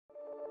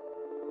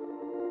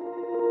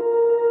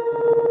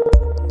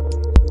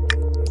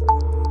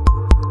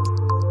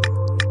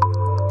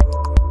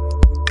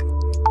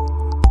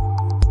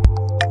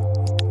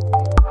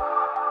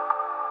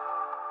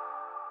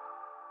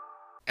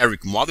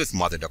Eric Muathe with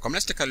Muathe.com.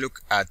 Let's take a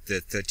look at the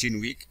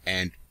 13-week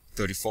and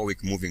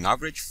 34-week moving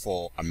average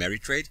for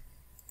Ameritrade.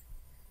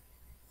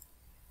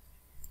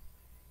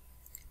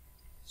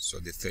 So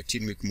the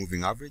 13-week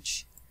moving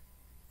average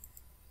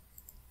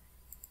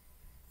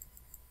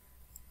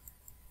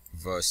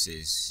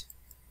versus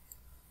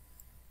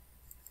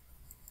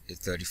the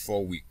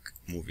 34-week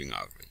moving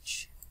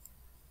average.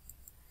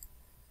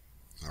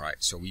 Alright,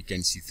 so we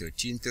can see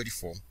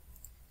 1334.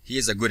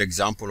 Here's a good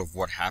example of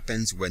what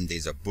happens when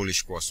there's a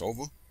bullish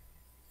crossover.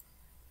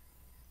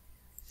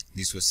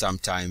 This was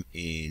sometime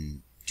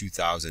in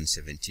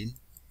 2017,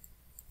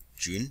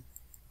 June.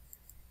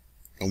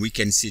 And we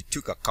can see it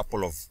took a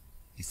couple of,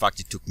 in fact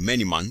it took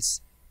many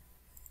months,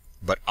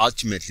 but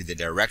ultimately the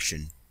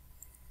direction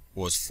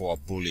was for a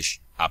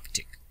bullish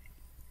uptick.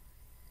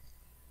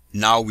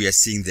 Now we are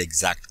seeing the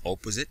exact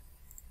opposite,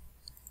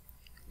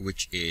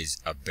 which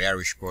is a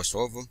bearish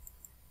crossover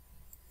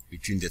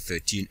between the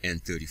 13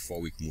 and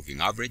 34-week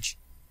moving average,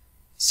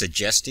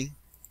 suggesting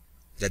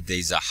that there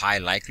is a high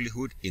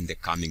likelihood in the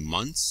coming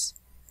months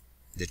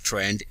the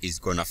trend is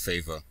going to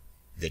favor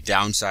the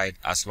downside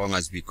as long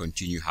as we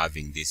continue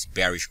having this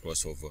bearish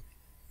crossover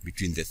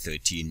between the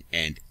 13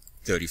 and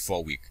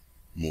 34-week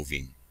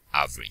moving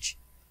average.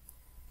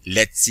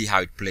 Let's see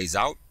how it plays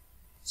out,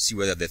 see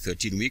whether the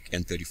 13-week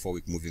and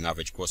 34-week moving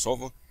average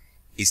crossover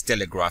is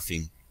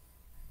telegraphing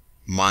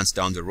months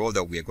down the road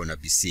that we are going to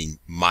be seeing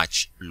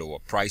much lower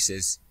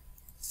prices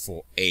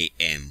for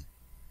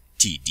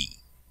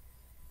AMTD.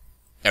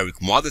 Eric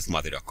Muathe with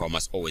Muathe.com.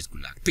 As always,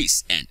 good luck,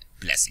 peace, and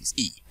blessings.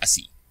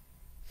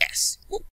 ESS.